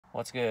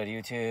What's good,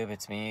 YouTube?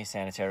 It's me,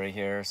 Sanitary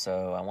here.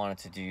 So I wanted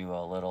to do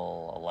a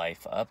little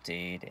life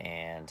update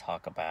and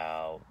talk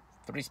about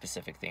three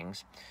specific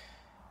things.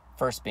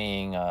 First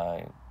being,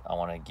 I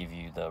want to give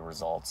you the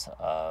results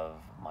of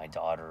my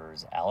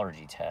daughter's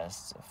allergy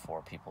test.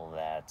 For people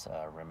that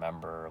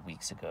remember,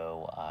 weeks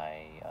ago,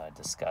 I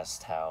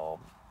discussed how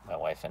my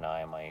wife and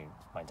I,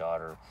 my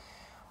daughter,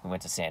 we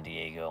went to San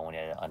Diego and we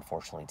had to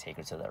unfortunately take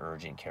her to the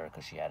urgent care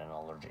because she had an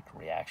allergic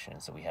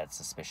reaction. So we had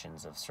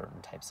suspicions of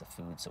certain types of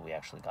food, so we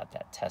actually got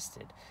that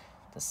tested.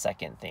 The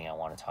second thing I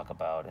want to talk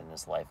about in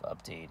this life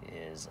update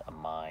is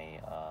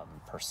my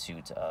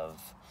pursuit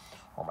of,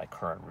 or my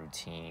current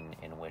routine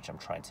in which I'm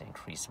trying to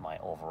increase my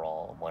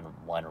overall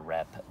one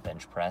rep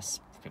bench press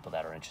for people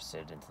that are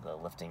interested into the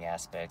lifting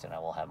aspect, and I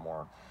will have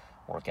more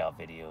workout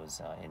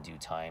videos in due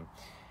time.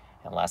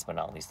 And last but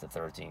not least, the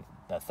third thing,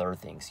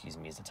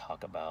 is to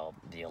talk about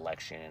the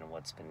election and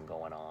what's been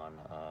going on.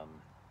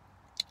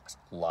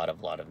 A lot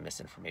of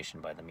misinformation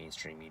by the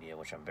mainstream media,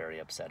 which I'm very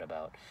upset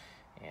about,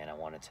 and I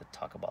wanted to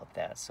talk about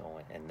that.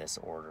 So in this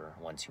order,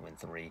 1, 2, and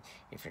 3.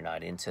 If you're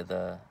not into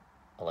the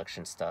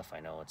election stuff,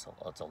 I know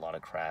it's a lot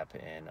of crap,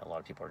 and a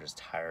lot of people are just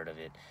tired of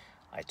it.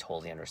 I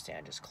totally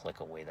understand. Just click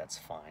away. That's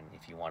fine.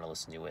 If you want to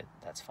listen to it,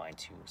 that's fine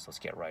too. So let's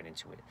get right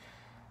into it.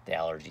 The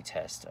allergy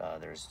test,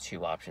 there's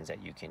two options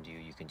that you can do.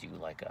 You can do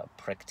like a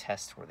prick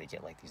test where they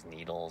get like these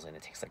needles and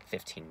it takes like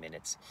 15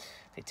 minutes.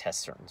 They test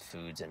certain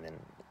foods, and then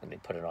when they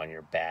put it on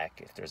your back,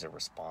 if there's a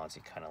response,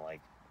 it kind of like,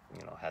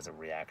 has a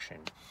reaction.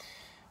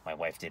 My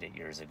wife did it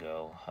years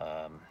ago,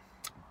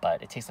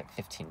 but it takes like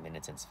 15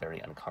 minutes and it's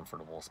very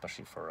uncomfortable,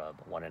 especially for a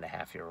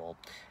 1.5-year-old.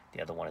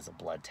 The other one is a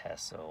blood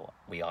test, so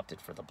we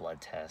opted for the blood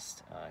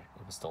test.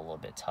 It was still a little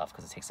bit tough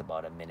because it takes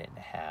about a minute and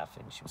a half,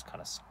 and she was kind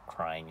of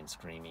crying and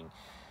screaming.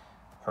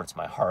 Hurts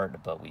my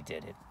heart, but we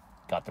did it.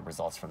 Got the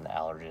results from the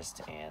allergist,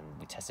 and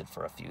we tested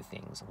for a few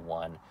things.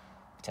 One,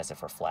 we tested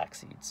for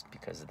flax seeds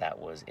because that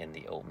was in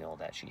the oatmeal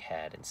that she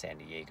had in San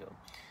Diego.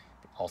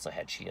 They also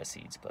had chia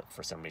seeds, but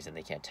for some reason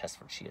they can't test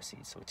for chia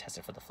seeds. So we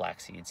tested for the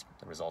flax seeds.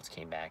 The results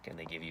came back, and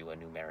they give you a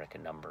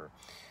numeric number.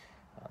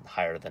 The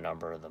higher the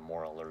number, the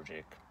more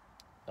allergic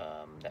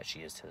that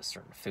she is to a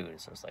certain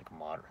food. So it's like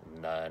moderate,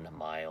 none,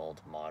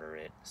 mild,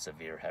 moderate,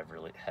 severe,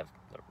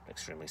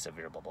 extremely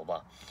severe, blah blah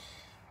blah.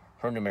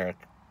 Her numeric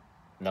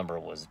number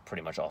was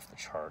pretty much off the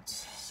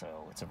charts,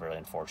 so it's a very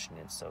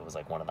unfortunate. So it was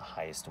like one of the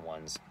highest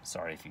ones.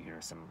 Sorry if you hear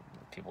some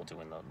people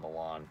doing the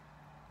lawn.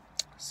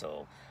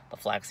 So the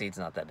flaxseed's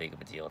not that big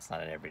of a deal. It's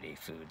not an everyday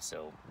food,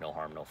 so no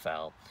harm, no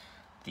foul.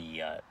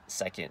 The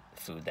second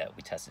food that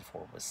we tested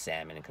for was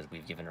salmon, because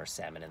we've given her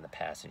salmon in the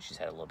past and she's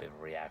had a little bit of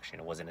a reaction.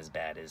 It wasn't as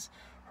bad as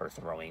her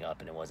throwing up,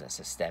 and it wasn't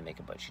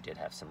systemic, but she did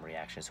have some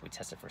reactions. So we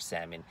tested for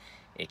salmon.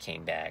 It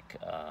came back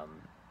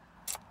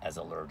as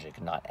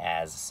allergic, not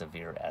as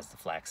severe as the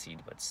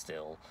flaxseed, but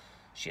still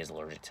she is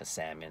allergic to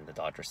salmon. The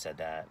doctor said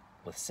that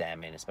with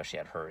salmon, especially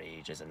at her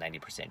age, there's a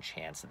 90%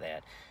 chance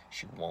that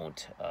she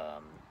won't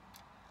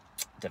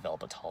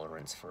develop a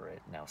tolerance for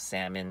it. Now,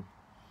 salmon,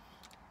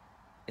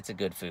 it's a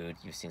good food.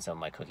 You've seen some of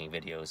my cooking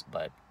videos,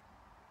 but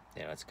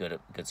it's a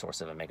good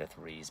source of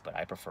omega-3s, but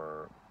I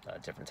prefer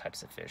different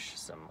types of fish,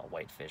 some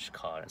whitefish,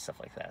 cod, and stuff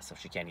like that. So if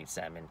she can't eat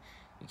salmon,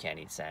 you can't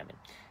eat salmon.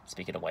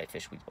 Speaking of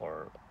whitefish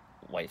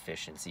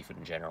and seafood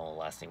in general, the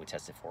last thing we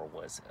tested for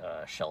was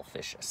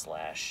shellfish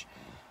slash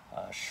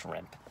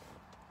shrimp.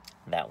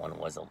 That one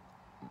was a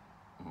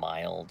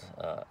mild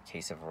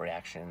case of a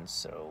reaction,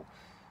 so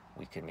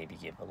we could maybe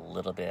give a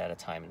little bit at a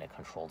time in a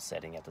controlled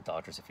setting at the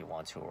doctor's if you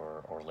want to,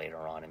 or later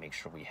on, and make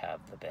sure we have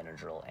the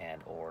Benadryl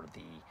and or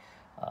the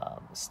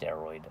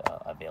steroid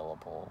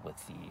available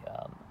with the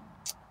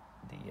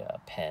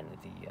pen,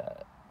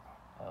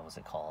 what was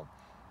it called?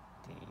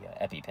 The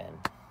EpiPen,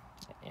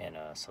 and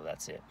so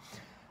that's it.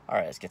 All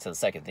right, let's get to the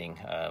second thing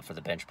for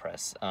the bench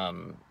press.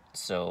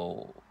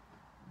 So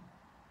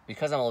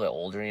because I'm a little bit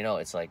older,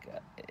 it's like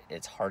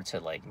it's hard to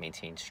like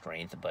maintain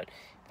strength, but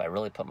if I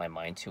really put my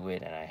mind to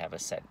it and I have a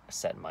set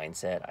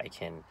mindset, I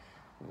can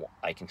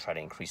try to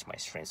increase my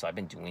strength. So I've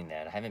been doing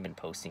that. I haven't been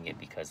posting it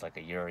because like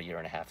a year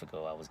and a half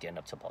ago, I was getting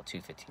up to about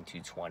 215,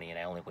 220, and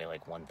I only weigh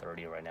like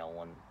 130 right now,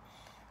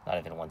 not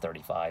even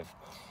 135.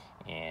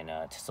 And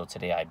so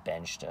today I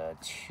benched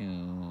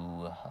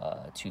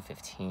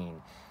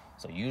 215.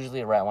 So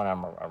usually right when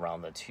I'm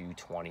around the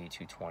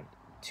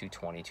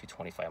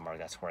 225 mark,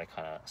 that's where I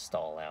kind of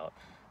stall out.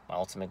 My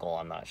ultimate goal,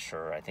 I'm not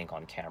sure. I think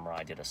on camera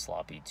I did a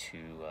sloppy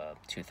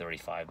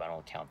 235, but I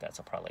don't count that,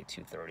 so probably like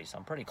 230. So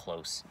I'm pretty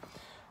close.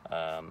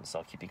 So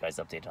I'll keep you guys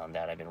updated on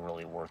that. I've been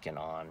really working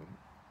on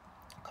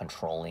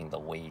controlling the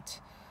weight,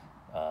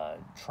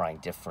 trying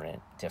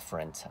different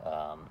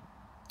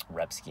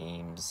rep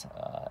schemes,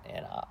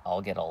 and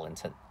I'll get all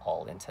into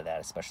that,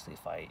 especially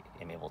if I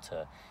am able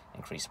to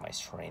increase my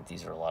strength.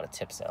 These are a lot of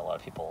tips that a lot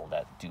of people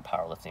that do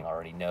powerlifting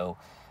already know.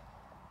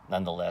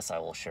 Nonetheless, I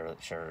will share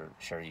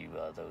you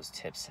those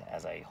tips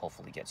as I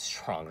hopefully get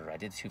stronger. I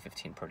did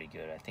 215 pretty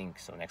good, I think,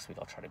 so next week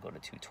I'll try to go to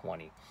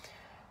 220.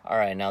 All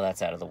right, now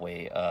that's out of the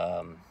way.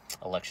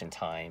 Election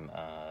time.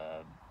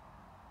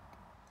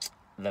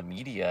 The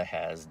media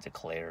has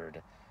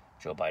declared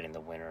Joe Biden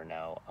the winner.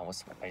 Now, I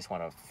just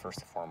want to first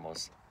and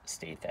foremost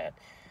state that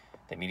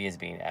the media is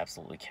being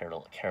absolutely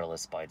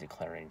careless by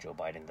declaring Joe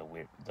Biden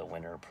the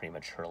winner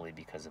prematurely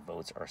because the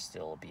votes are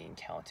still being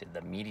counted.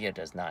 The media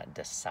does not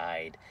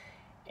decide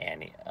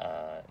and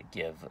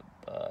give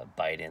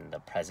Biden the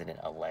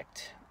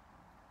president-elect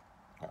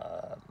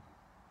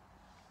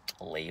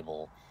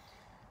label.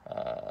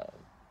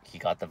 He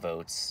got the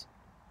votes,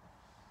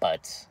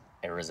 but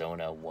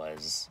Arizona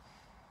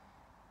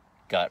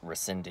got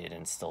rescinded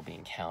and still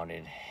being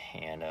counted,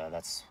 and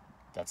that's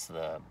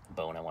the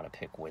bone I want to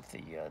pick with the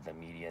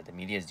media. The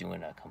media is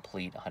doing a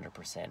complete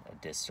 100% a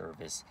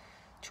disservice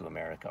to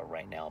America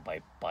right now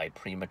by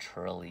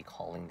prematurely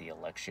calling the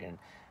election.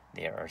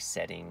 They are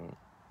setting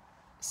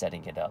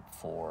it up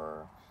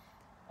for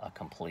a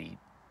complete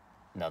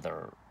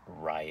another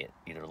riot,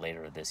 either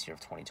later this year of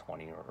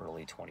 2020 or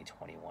early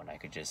 2021. I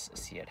could just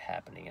see it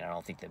happening, and I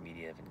don't think the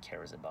media even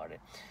cares about it.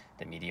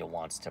 The media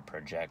wants to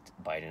project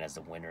Biden as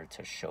the winner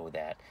to show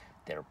that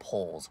their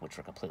polls, which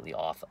were completely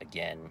off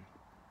again,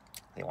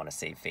 they want to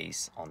save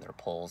face on their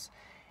polls.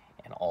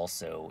 And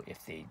also,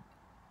 if they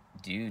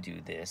do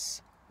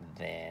this,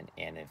 then,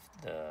 and if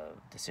the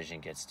decision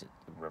gets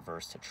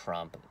reversed to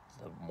Trump,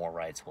 the more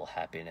riots will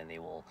happen, and they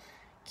will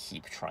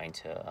keep trying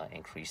to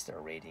increase their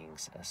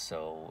ratings.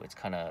 So it's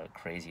kind of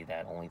crazy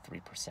that only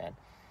 3%.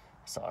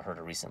 So I heard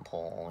a recent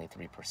poll, only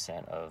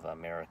 3% of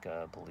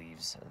America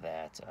believes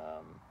that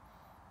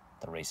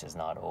the race is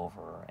not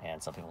over.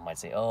 And some people might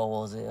say, oh,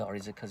 well, is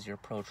it because you're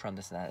pro-Trump,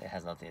 this and that? It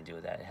has nothing to do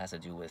with that. It has to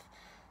do with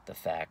the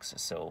facts.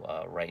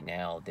 So right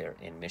now, there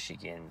in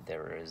Michigan,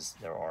 there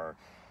are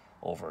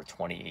over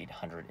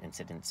 2,800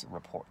 incident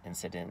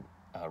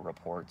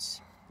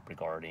reports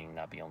regarding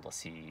not being able to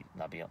see,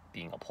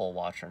 being a poll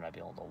watcher, not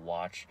being able to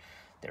watch.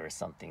 There is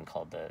something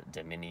called the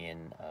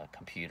Dominion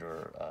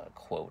computer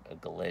quote, a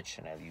glitch,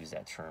 and I use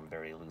that term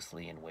very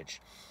loosely, in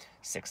which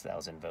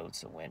 6,000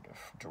 votes went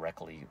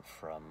directly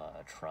from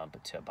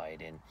Trump to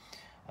Biden.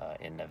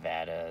 In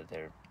Nevada,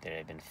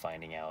 they've been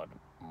finding out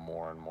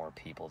more and more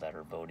people that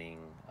are voting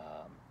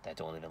that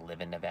don't even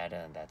live in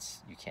Nevada, and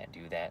you can't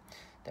do that.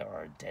 There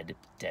are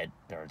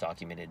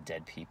documented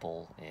dead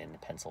people in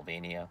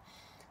Pennsylvania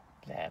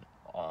that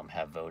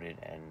have voted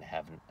and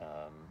haven't.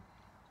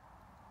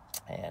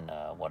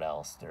 What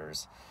else?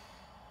 There's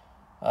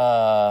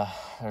a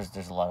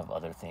lot of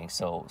other things.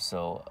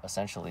 So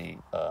essentially,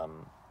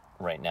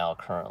 right now,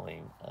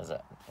 currently,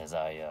 as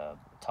I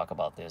talk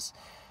about this,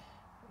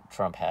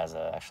 Trump has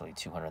actually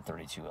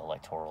 232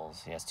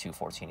 electorals. He has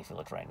 214 if you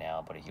look right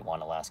now, but he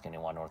won Alaska and he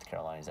won North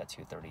Carolina. He's at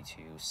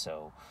 232.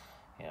 So,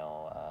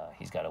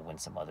 he's got to win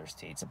some other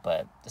states.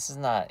 But this is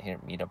not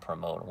me to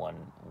promote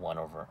one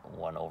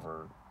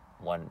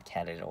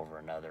candidate over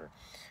another.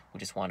 We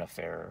just want a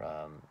fair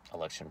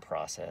election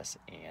process.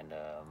 And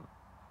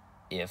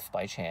if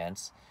by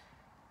chance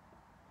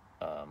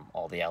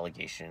all the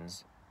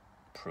allegations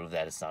prove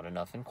that it's not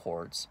enough in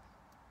courts,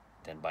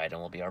 then Biden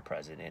will be our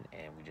president,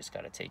 and we just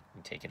got to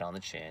take it on the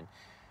chin,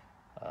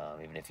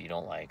 even if you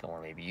don't like him,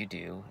 or maybe you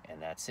do,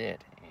 and that's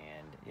it.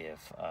 And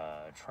if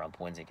Trump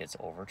wins, it gets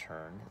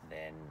overturned,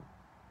 then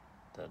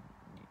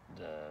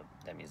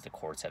that means the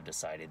courts have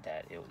decided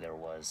that there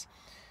was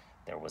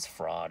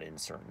fraud in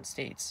certain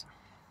states.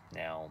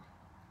 Now,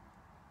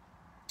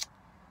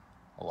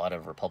 a lot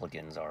of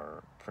Republicans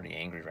are pretty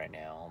angry right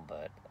now,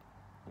 but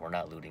we're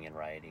not looting and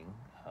rioting.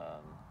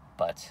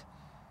 But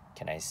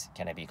can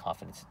I be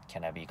confident?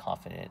 Can I be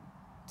confident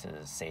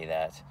to say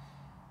that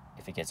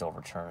if it gets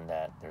overturned,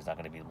 that there's not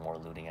going to be more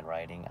looting and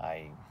rioting?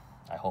 I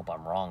hope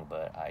I'm wrong,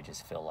 but I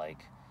just feel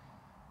like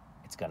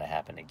it's going to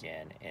happen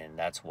again, and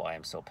that's why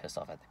I'm so pissed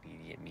off at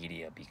the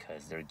media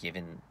because they're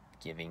giving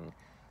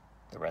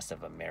the rest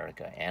of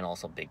America and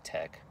also big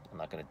tech. I'm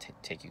not going to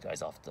take you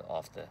guys off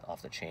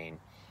the chain,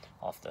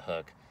 off the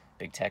hook.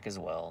 Big tech as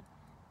well.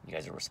 You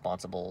guys are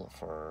responsible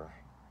for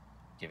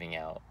giving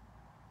out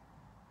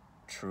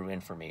true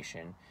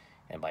information,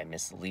 and by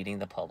misleading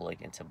the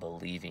public into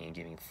believing and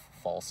giving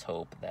false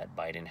hope that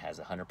Biden has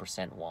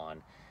 100%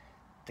 won.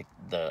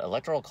 The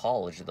electoral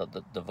college,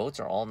 the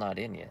votes are all not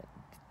in yet.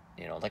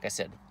 Like I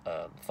said,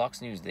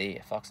 Fox News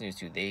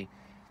 2,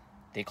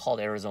 they called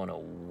Arizona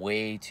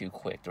way too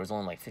quick. There was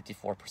only like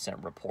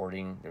 54%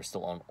 reporting. There's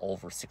still on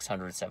over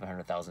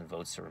 700,000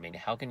 votes to remain.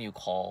 How can you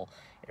call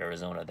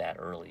Arizona that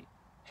early?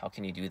 How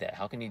can you do that?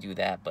 How can you do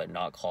that but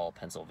not call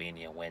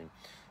Pennsylvania when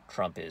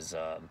Trump is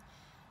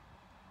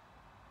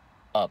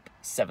up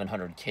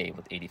 700K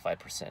with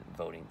 85%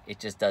 voting? It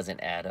just doesn't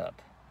add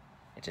up.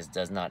 It just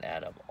does not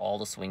add up. All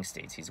the swing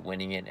states, he's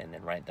winning it, and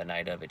then right the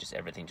night of it,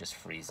 everything just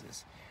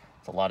freezes.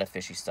 It's a lot of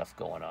fishy stuff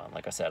going on.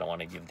 Like I said, I don't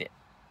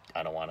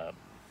want to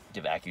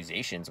give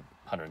accusations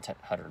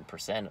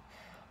 100%,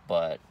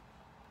 but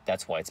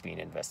that's why it's being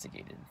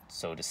investigated.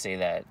 So to say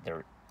that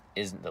the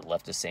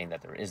left is saying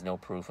that there is no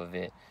proof of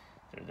it,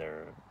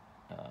 they're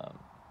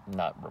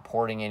not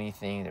reporting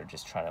anything. They're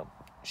just trying to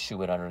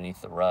shoo it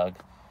underneath the rug,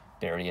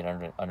 bury it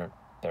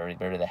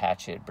bury the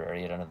hatchet,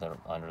 bury it under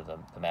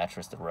the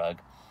mattress, the rug.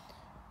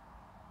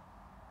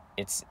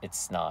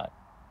 It's not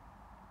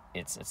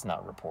it's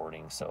not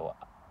reporting. So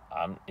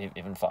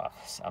even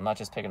Fox. I'm not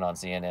just picking on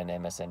CNN,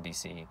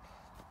 MSNBC,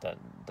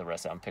 the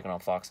rest. I'm picking on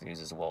Fox News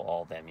as well,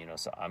 all of them.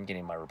 So I'm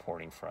getting my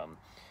reporting from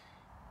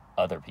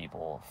other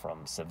people,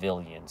 from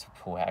civilians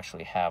who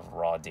actually have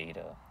raw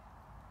data.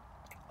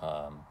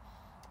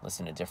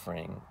 Listen to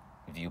differing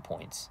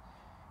viewpoints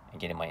and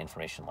getting my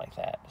information like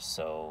that.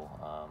 So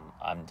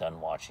I'm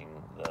done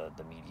watching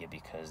the media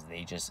because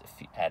they just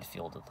add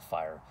fuel to the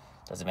fire.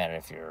 Doesn't matter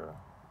if you're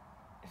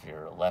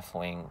left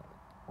wing,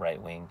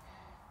 right wing.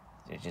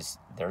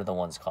 They're the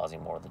ones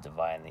causing more of the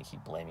divide, and they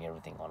keep blaming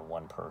everything on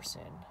one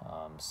person.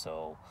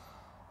 So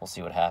we'll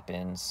see what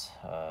happens.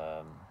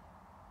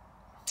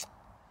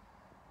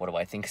 What do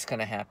I think is going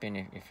to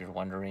happen? If you're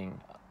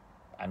wondering,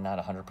 I'm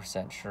not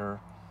 100%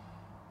 sure.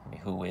 I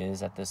mean, who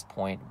is at this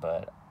point?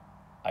 But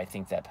I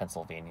think that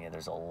Pennsylvania,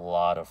 there's a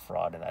lot of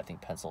fraud, and I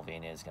think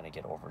Pennsylvania is going to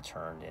get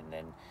overturned. And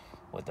then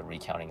with the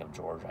recounting of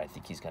Georgia, I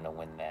think he's going to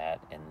win that.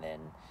 And then,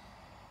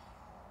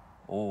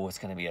 it's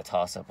going to be a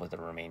toss-up with the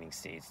remaining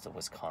states, the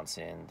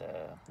Wisconsin,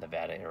 the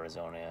Nevada,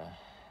 Arizona,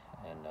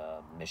 and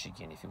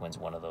Michigan. If he wins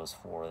one of those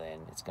four, then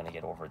it's going to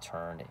get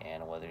overturned.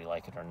 And whether you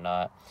like it or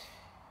not,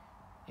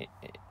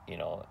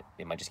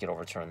 it might just get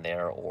overturned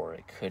there, or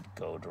it could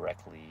go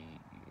directly.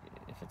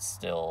 If it's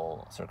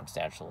still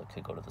circumstantial, it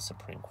could go to the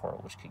Supreme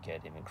Court, which could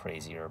get even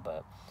crazier,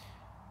 but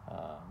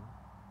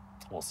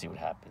we'll see what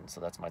happens. So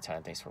that's my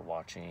time. Thanks for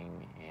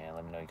watching, and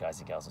let me know you guys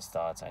and gals'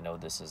 thoughts. I know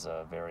this is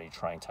a very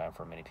trying time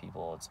for many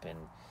people. It's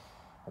been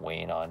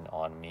weighing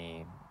on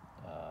me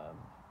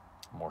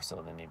more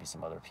so than maybe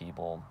some other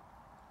people,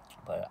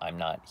 but I'm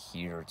not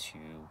here to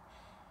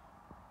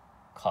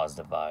cause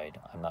divide.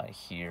 I'm not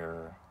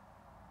here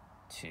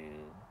to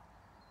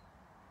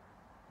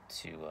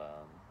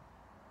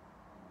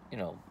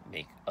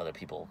make other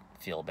people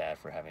feel bad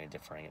for having a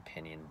differing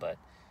opinion, but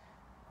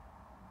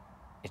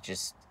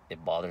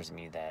it bothers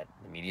me that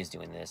the media is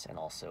doing this, and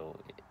also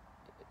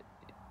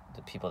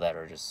the people that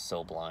are just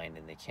so blind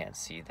and they can't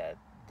see that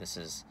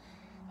these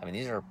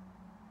are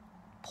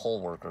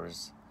poll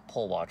workers,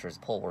 poll watchers,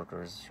 poll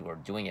workers who are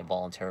doing it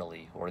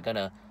voluntarily, who are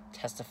gonna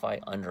testify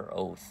under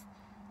oath.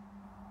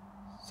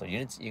 So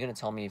you're gonna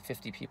tell me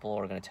 50 people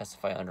are gonna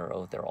testify under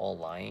oath? They're all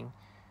lying.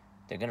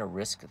 They're gonna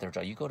risk their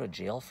job. You go to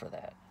jail for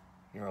that.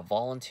 You're a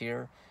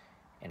volunteer,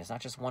 and it's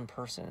not just one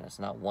person. It's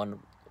not one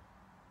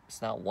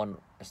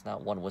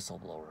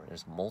whistleblower.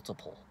 There's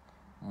multiple.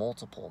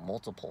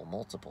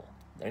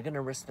 They're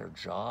gonna risk their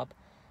job,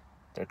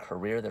 their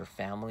career, their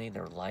family,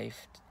 their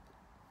life,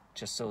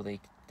 just so they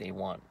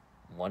want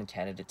one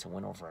candidate to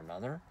win over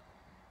another.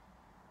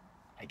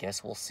 I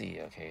guess we'll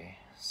see. Okay,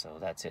 so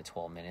that's it.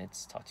 12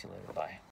 minutes. Talk to you later. Bye.